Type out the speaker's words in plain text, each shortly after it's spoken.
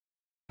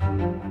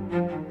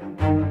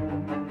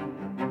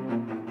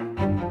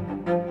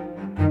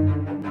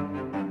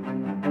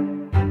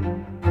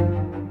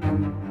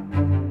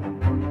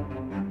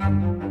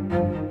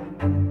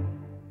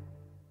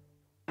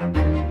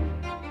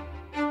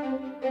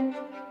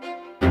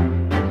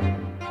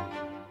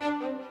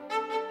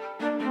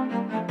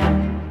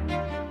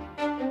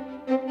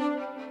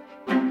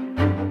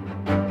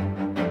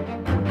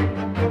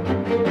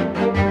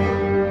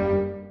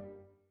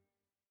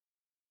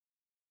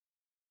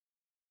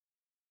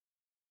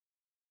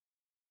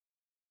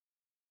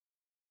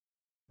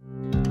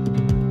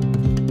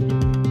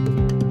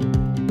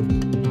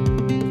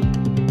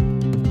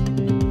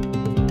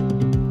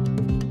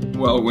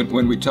Well,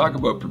 when we talk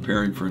about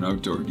preparing for an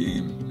outdoor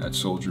game at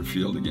Soldier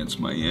Field against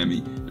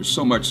Miami, there's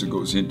so much that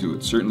goes into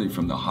it. Certainly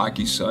from the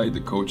hockey side,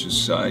 the coach's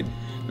side,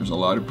 there's a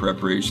lot of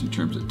preparation in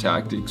terms of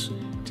tactics,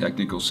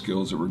 technical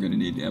skills that we're going to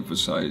need to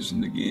emphasize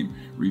in the game,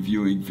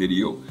 reviewing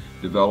video,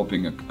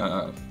 developing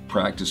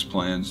practice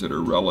plans that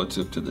are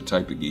relative to the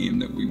type of game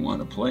that we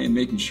want to play, and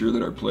making sure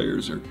that our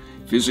players are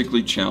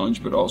physically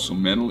challenged but also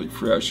mentally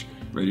fresh,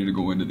 ready to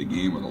go into the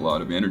game with a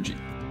lot of energy.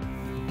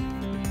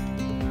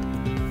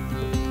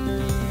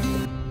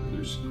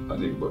 I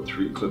think about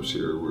 3 clips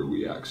here where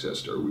we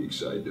accessed our weak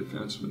side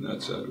defenseman.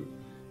 That's a,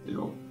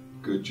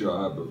 good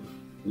job of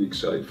weak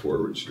side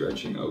forward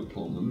stretching out,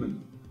 pulling them,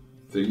 and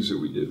things that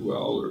we did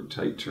well or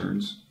tight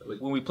turns.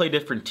 When we play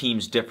different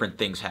teams, different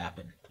things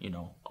happen.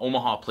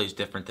 Omaha plays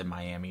different than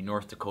Miami.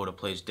 North Dakota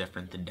plays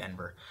different than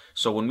Denver.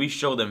 So when we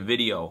show them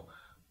video,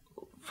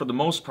 for the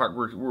most part,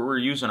 we're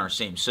using our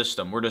same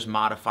system. We're just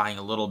modifying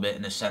a little bit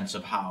in the sense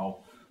of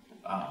how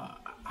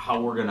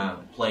we're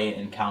gonna play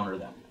and counter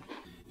them.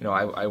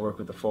 I work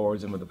with the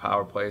forwards and with the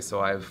power play,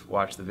 so I've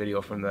watched the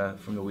video from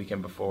the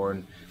weekend before,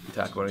 and we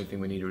talk about anything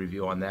we need to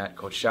review on that.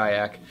 Coach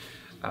Shayak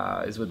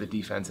is with the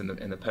defense and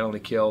the penalty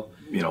kill.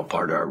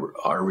 Part of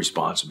our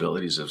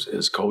responsibilities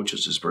as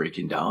coaches is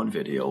breaking down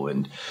video,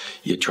 and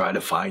you try to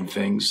find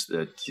things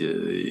that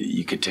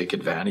you could take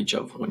advantage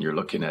of when you're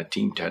looking at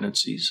team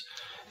tendencies.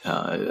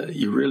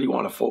 You really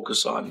want to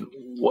focus on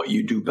what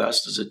you do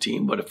best as a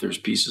team, but if there's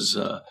pieces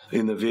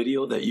in the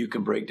video that you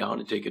can break down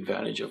and take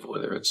advantage of,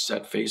 whether it's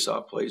set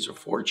face-off plays or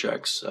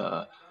forechecks,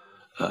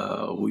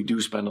 we do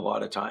spend a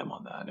lot of time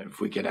on that. And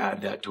if we can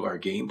add that to our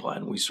game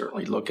plan, we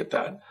certainly look at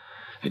that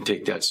and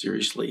take that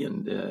seriously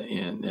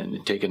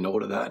and take a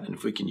note of that. And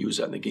if we can use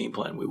that in the game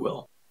plan, we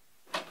will.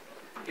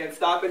 Can't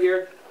stop it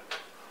here.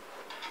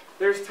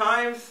 There's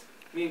times,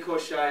 me and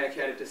Coach Shayak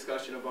had a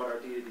discussion about our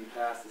D-to-D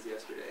passes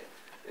yesterday.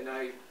 And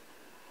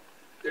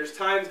there's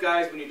times,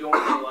 guys, when you don't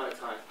have a lot of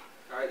time.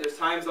 All right. There's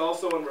times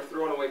also when we're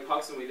throwing away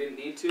pucks and we didn't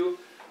need to.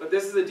 But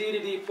this is a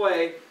D-to-D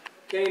play.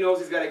 Kenny knows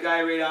he's got a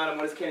guy right on him.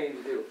 What does Kenny need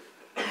to do?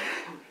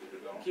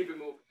 Keep it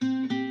moving.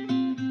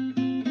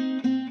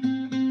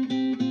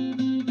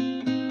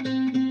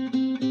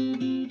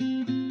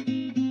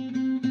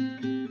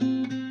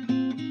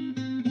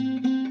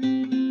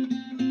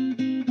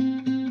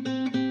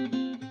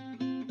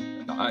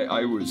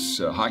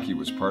 Hockey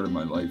was part of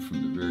my life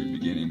from the very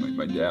beginning.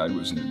 My dad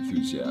was an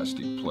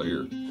enthusiastic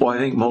player. Well, I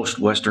think most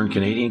Western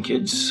Canadian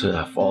kids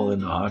fall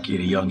into hockey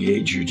at a young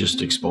age. You're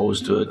just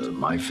exposed to it.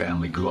 My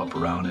family grew up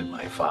around it.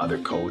 My father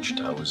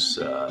coached. I was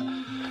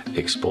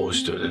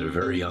exposed to it at a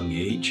very young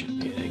age.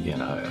 And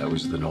again, I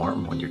was the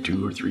norm. When you're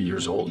 2 or 3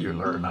 years old, you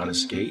learn how to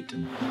skate.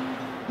 And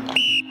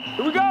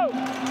here we go!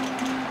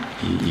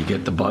 You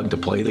get the bug to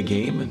play the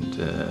game, and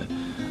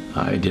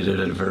I did it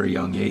at a very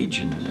young age,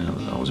 and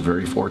I was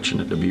very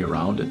fortunate to be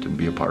around it and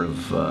be a part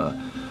of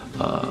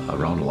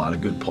around a lot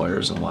of good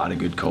players and a lot of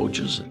good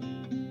coaches.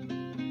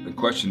 The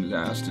question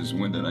asked is,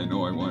 when did I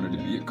know I wanted to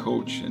be a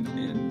coach? And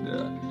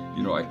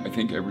I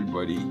think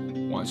everybody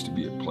wants to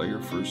be a player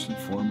first and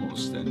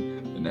foremost,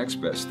 and the next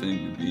best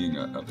thing to being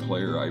a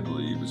player, I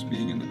believe, is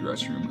being in the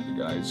dressing room with the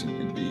guys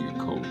and being a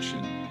coach.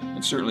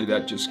 And certainly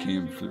that just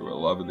came through a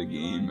love of the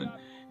game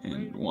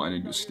and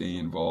wanting to stay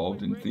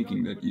involved and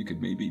thinking that you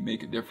could maybe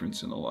make a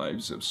difference in the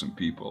lives of some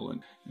people.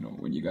 And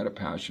when you got a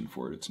passion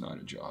for it, it's not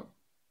a job.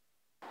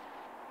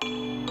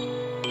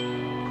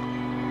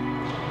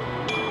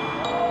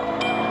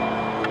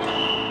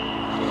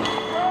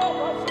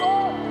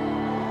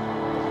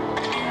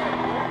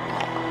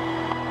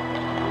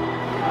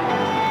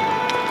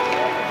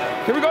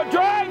 Here we go,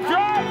 drive!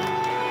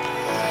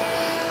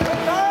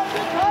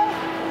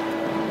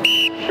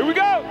 Here we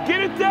go,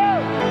 get it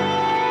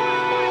down!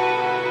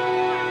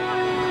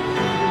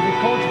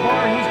 Coach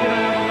Barr, he's going to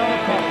have another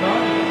puck now.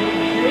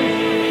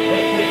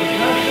 Let's take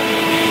possession.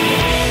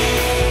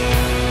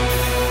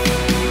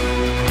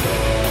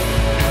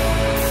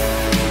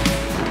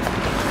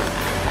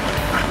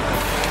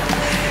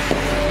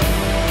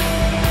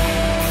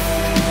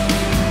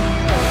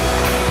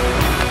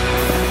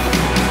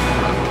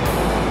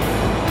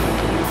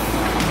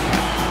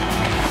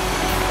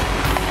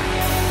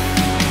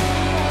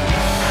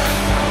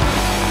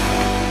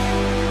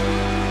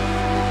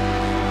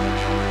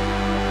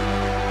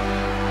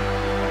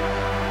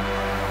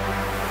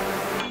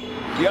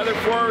 The other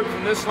forward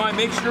from this line,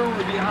 make sure we're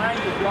behind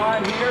the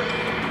rod here.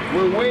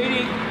 We're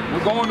waiting.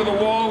 We're going to the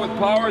wall with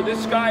power.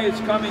 This guy is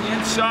coming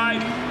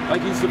inside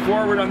like he's the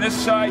forward on this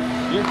side.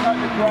 You're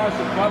cutting across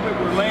above it.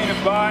 We're laying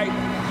it by.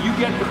 You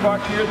get the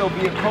puck here. There'll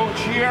be a coach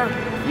here.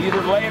 You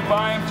either lay it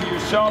by him to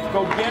yourself,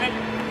 go get it,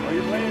 or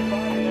you lay it by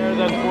him.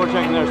 then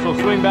forechecking there. So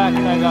swing back,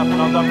 hang up,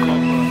 and I'll dump the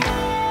next one.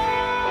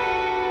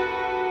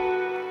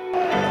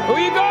 Who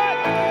you got?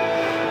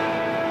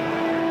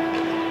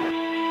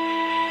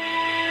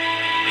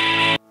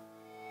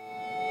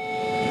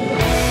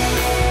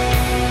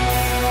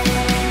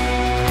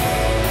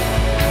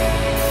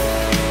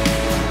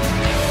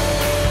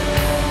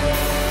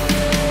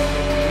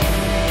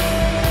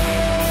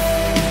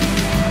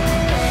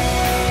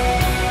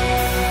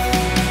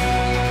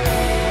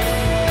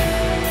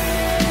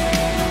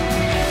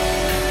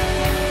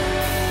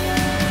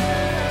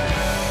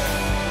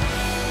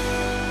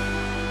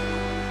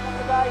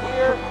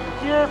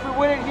 Here, if we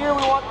win it here,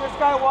 we want this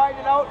guy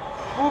widening out.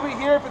 Move it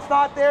here. If it's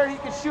not there, he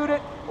can shoot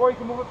it, or he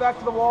can move it back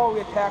to the wall. We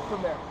attack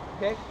from there.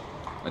 Okay?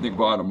 I think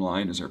bottom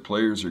line is our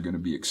players are going to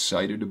be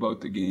excited about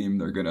the game.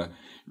 They're going to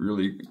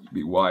really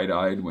be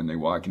wide-eyed when they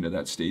walk into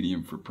that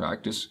stadium for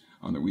practice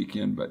on the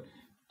weekend. But,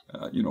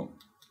 you know,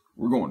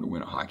 we're going to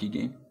win a hockey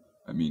game.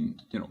 I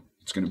mean, you know,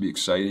 it's going to be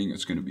exciting.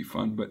 It's going to be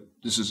fun. But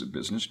this is a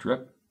business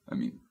trip. I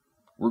mean,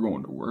 we're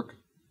going to work.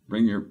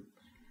 Bring your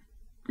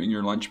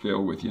lunch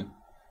pail with you.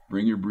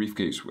 Bring your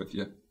briefcase with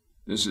you.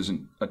 This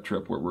isn't a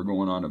trip where we're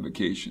going on a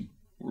vacation.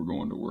 We're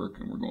going to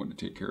work and we're going to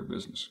take care of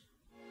business.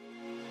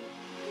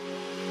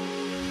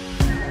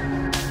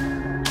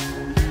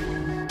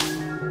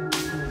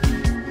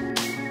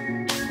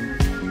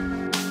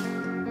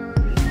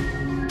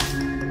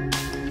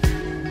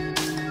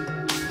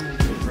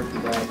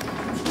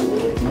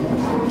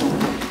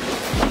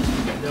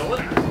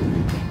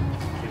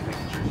 Just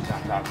making sure she's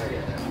on top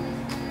there.